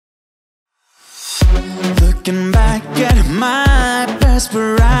Looking back at my past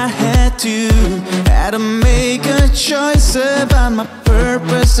where I had to make a choice about my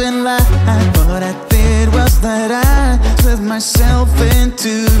purpose in life. What I did was that I split myself in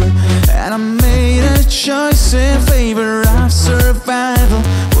two, and I made a choice in favor of survival.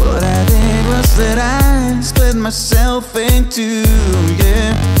 What I did was that I split myself in two,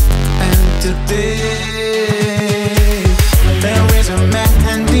 yeah. And today there is a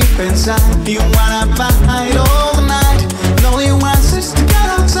man deep inside. You wanna fight all the night. No, he wants us to get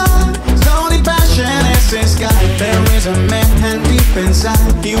outside. His only passion is his guy. There is a man deep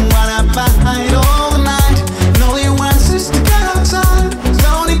inside. You wanna fight all the night. No, he wants us to get outside. His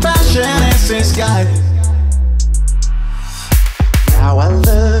only passion is his guy. Now I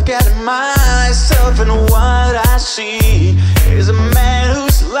look at myself and what I see is a man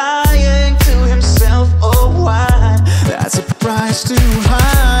who's lying to himself. Oh, why? That's a price too